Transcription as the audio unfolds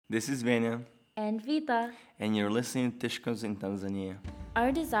This is Vanya, And Vita. and you're listening to Tishkos in Tanzania. Our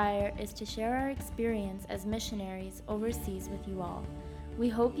desire is to share our experience as missionaries overseas with you all. We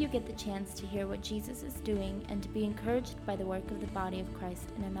hope you get the chance to hear what Jesus is doing and to be encouraged by the work of the body of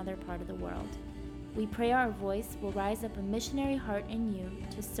Christ in another part of the world. We pray our voice will rise up a missionary heart in you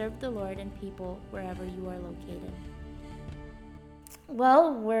to serve the Lord and people wherever you are located.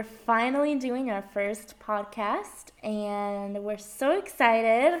 Well, we're finally doing our first podcast, and we're so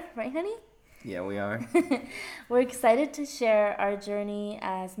excited, right, honey? Yeah, we are. We're excited to share our journey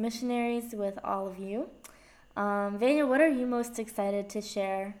as missionaries with all of you. Vanya, what are you most excited to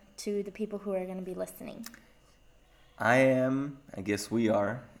share to the people who are going to be listening? I guess we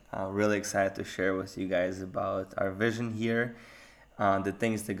are, really excited to share with you guys about our vision here, the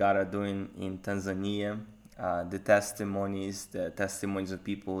things that God are doing in Tanzania, the testimonies of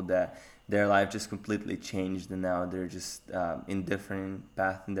people that their life just completely changed and now they're just in different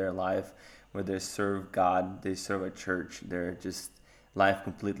path in their life where they serve God, they serve a church, they're just life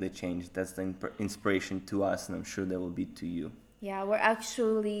completely changed. That's the inspiration to us, and I'm sure that will be to you. Yeah, we're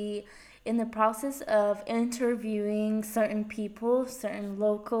actually in the process of interviewing certain people, certain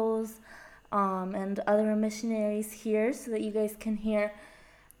locals, and other missionaries here so that you guys can hear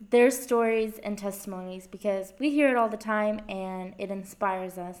their stories and testimonies, because we hear it all the time and it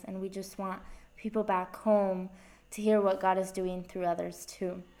inspires us, and we just want people back home to hear what God is doing through others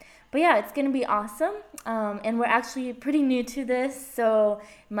too. But yeah, it's going to be awesome, and we're actually pretty new to this, so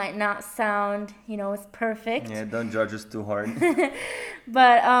it might not sound, it's perfect. Yeah, don't judge us too hard.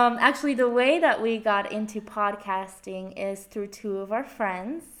 But actually, the way that we got into podcasting is through two of our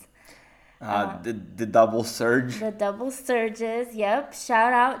friends. The double surge. The double surges, yep.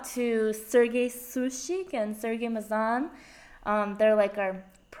 Shout out to Sergey Sushik and Sergey Mazan. They're like our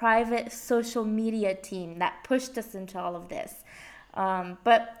private social media team that pushed us into all of this.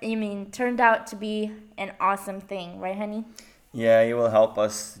 But turned out to be an awesome thing, right, honey? Yeah, it will help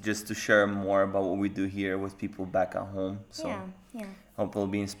us just to share more about what we do here with people back at home. So Yeah. hope it'll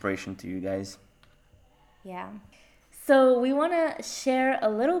be inspiration to you guys. Yeah. So we want to share a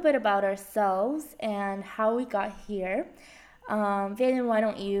little bit about ourselves and how we got here. Vanya, why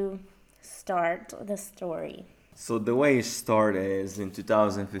don't you start the story? So the way it started is in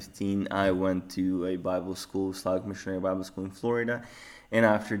 2015, I went to a Bible school, Slavic Missionary Bible School in Florida. And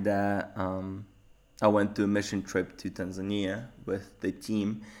after that, I went to a mission trip to Tanzania with the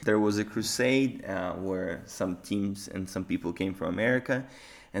team. There was a crusade where some teams and some people came from America.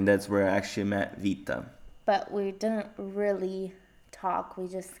 And that's where I actually met Vita. But we didn't really talk. We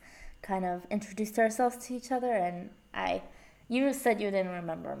just kind of introduced ourselves to each other, and you said you didn't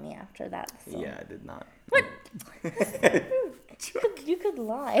remember me after that. So. Yeah, I did not. What? you could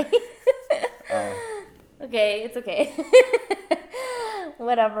lie. Okay, it's okay.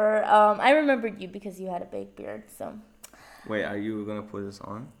 Whatever. I remembered you because you had a big beard, so. Wait, are you gonna put this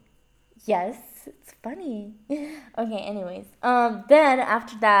on? Yes, it's funny. Okay, anyways. Then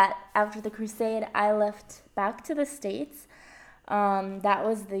after that, after the crusade, I left back to the States. That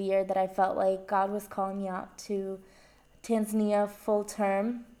was the year that I felt like God was calling me out to Tanzania full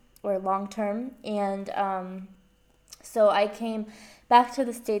term or long term. And so I came back to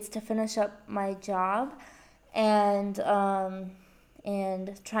the States to finish up my job and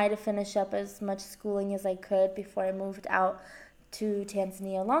try to finish up as much schooling as I could before I moved out to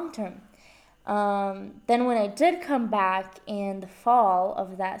Tanzania long term. Then when I did come back in the fall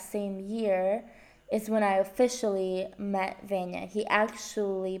of that same year is when I officially met Vanya. He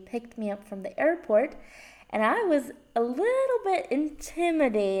actually picked me up from the airport, and I was a little bit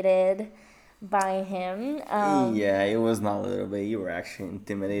intimidated by him. Yeah, it was not a little bit. You were actually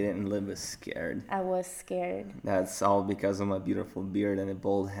intimidated and a little bit scared. I was scared. That's all because of my beautiful beard and a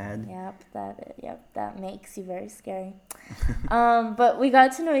bald head. Yep, that makes you very scary. But we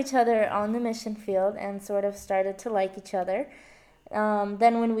got to know each other on the mission field and sort of started to like each other.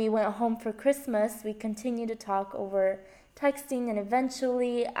 Then when we went home for Christmas, we continued to talk over texting, and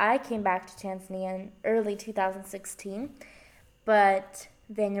eventually I came back to Tanzania in early 2016, but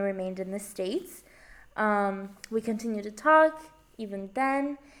Vanya remained in the States. We continued to talk even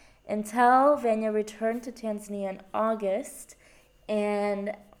then until Vanya returned to Tanzania in August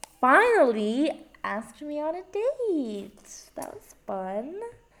and finally asked me on a date. That was fun.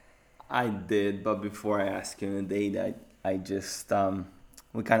 I did, but before I asked you on a date, I just,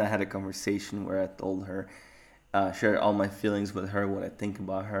 we kind of had a conversation where I told her, shared all my feelings with her, what I think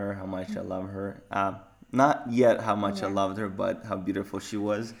about her, how much I love her. Not yet how much I loved her, but how beautiful she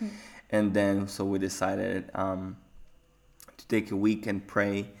was. And then, so we decided to take a week and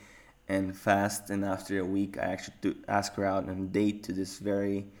pray and fast. And after a week, I actually asked her out on a date to this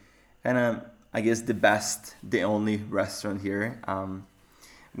very kind of, I guess, the only restaurant here,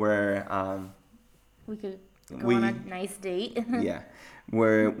 where We could go on a nice date. yeah,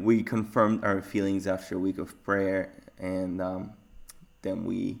 where we confirmed our feelings after a week of prayer, and then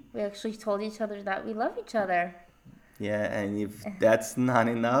we actually told each other that we love each other. Yeah, and if that's not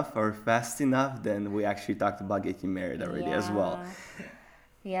enough or fast enough, then we actually talked about getting married already as well.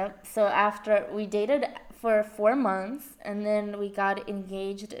 Yep. So after we dated for 4 months, and then we got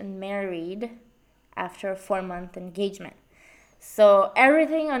engaged and married after a 4-month engagement. So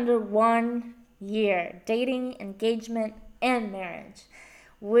everything under 1 year: dating, engagement, and marriage.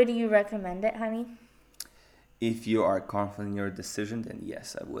 Would you recommend it, honey? If you are confident in your decision, then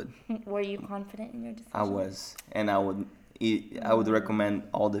yes, I would. Were you confident in your decision? I was, and I would recommend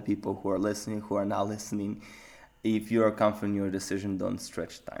all the people who are listening, who are not listening. If you are confident in your decision, don't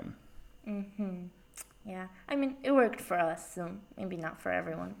stretch time. Yeah, I mean, it worked for us, so maybe not for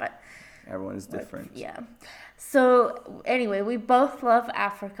everyone, but everyone is different. Yeah. So anyway, we both love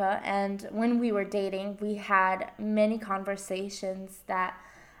Africa, and when we were dating, we had many conversations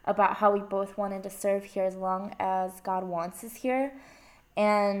about how we both wanted to serve here as long as God wants us here.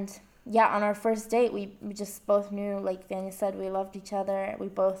 And yeah, on our first date, we just both knew, like Vanya said, we loved each other. We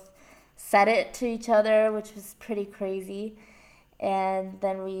both said it to each other, which was pretty crazy. And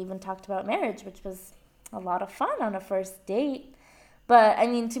then we even talked about marriage, which was a lot of fun on a first date. But I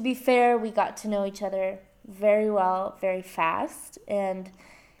mean, to be fair, we got to know each other very well, very fast. And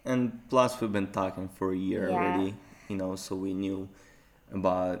plus, we've been talking for a year already, so we knew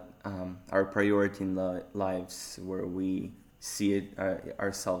about our priority in the lives, where we see it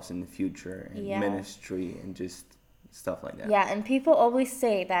ourselves in the future, and ministry, and just stuff like that. Yeah, and people always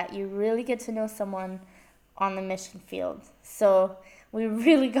say that you really get to know someone on the mission field. So we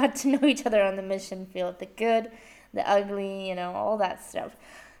really got to know each other on the mission field, the good, the ugly, all that stuff.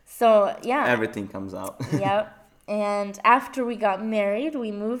 So yeah, everything comes out. Yep. And after we got married,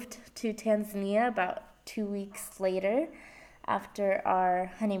 we moved to Tanzania about 2 weeks later, after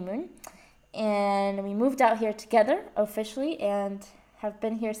our honeymoon, and we moved out here together officially and have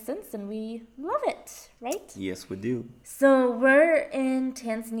been here since, and we love it, right? Yes, we do. So we're in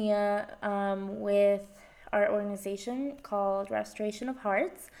Tanzania with our organization called Restoration of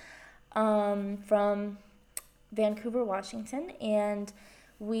Hearts from Vancouver, Washington, and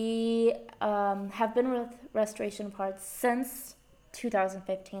we have been with Restoration of Hearts since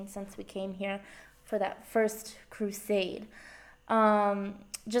 2015, since we came here for that first crusade.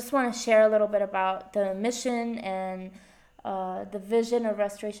 Just want to share a little bit about the mission and the vision of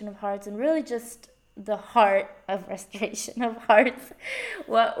Restoration of Hearts, and really just the heart of Restoration of Hearts,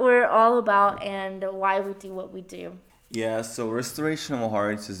 what we're all about and why we do what we do. Yeah, so Restoration of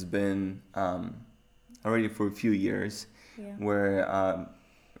Hearts has been already for a few years, where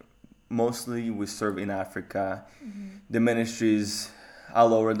mostly we serve in Africa. The ministries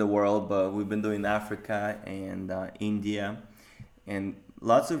all over the world, but we've been doing Africa and India, and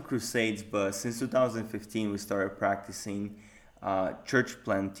lots of crusades. But since 2015, we started practicing church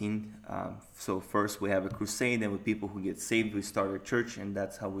planting. So first we have a crusade, and with people who get saved, we start a church, and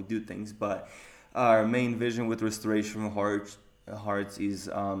that's how we do things. But our main vision with Restoration of Hearts is,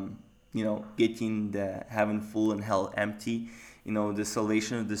 getting the heaven full and hell empty. The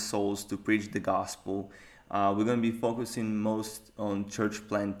salvation of the souls, to preach the gospel. We're going to be focusing most on church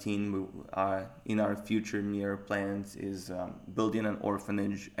planting. In our future near plans is building an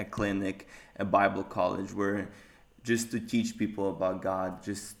orphanage, a clinic, a Bible college, where just to teach people about God,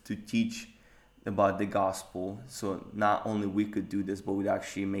 just to teach about the gospel. So not only we could do this, but we'd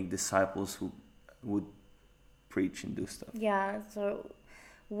actually make disciples who would preach and do stuff. Yeah, so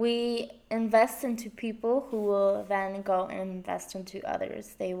we invest into people who will then go and invest into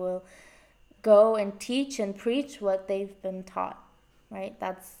others. They will go and teach and preach what they've been taught, right?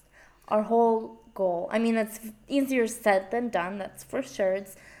 That's our whole goal. I mean, it's easier said than done, that's for sure.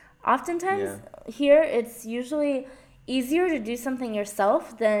 It's oftentimes here, it's usually easier to do something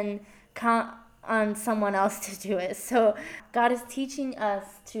yourself than count on someone else to do it. So God is teaching us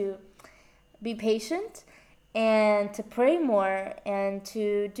to be patient and to pray more and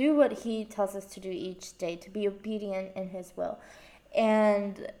to do what he tells us to do each day, to be obedient in his will.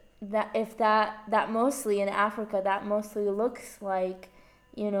 And that mostly in Africa, that mostly looks like,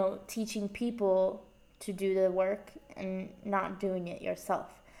 teaching people to do the work and not doing it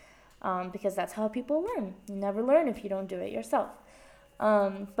yourself. Because that's how people learn. You never learn if you don't do it yourself.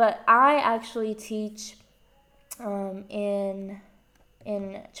 But I actually teach in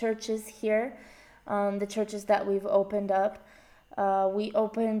churches here, the churches that we've opened up. We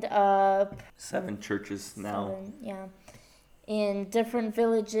opened up 7 churches now. in different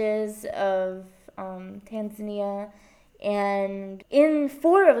villages of Tanzania. And in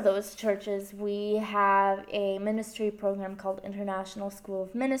 4 of those churches, we have a ministry program called International School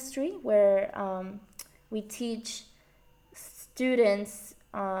of Ministry, where we teach students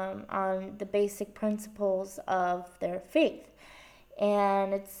on the basic principles of their faith.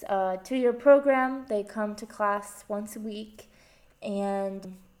 And it's a 2-year program. They come to class once a week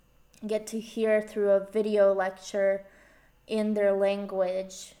and get to hear through a video lecture in their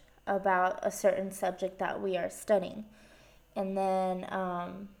language about a certain subject that we are studying. And then,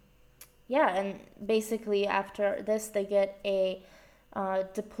 and basically after this, they get a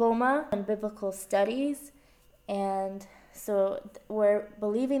diploma in biblical studies. And so we're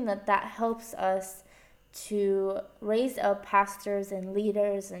believing that helps us to raise up pastors and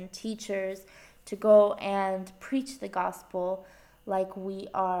leaders and teachers to go and preach the gospel like we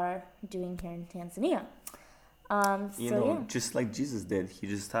are doing here in Tanzania. Just like Jesus did. He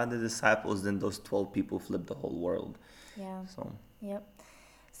just had the disciples, then those 12 people flipped the whole world. Yeah. So. Yep.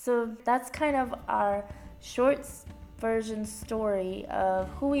 So that's kind of our short version story of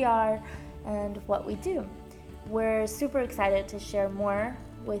who we are and what we do. We're super excited to share more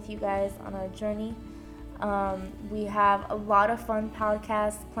with you guys on our journey. We have a lot of fun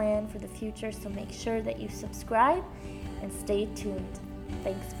podcasts planned for the future, so make sure that you subscribe and stay tuned.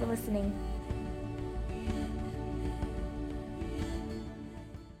 Thanks for listening.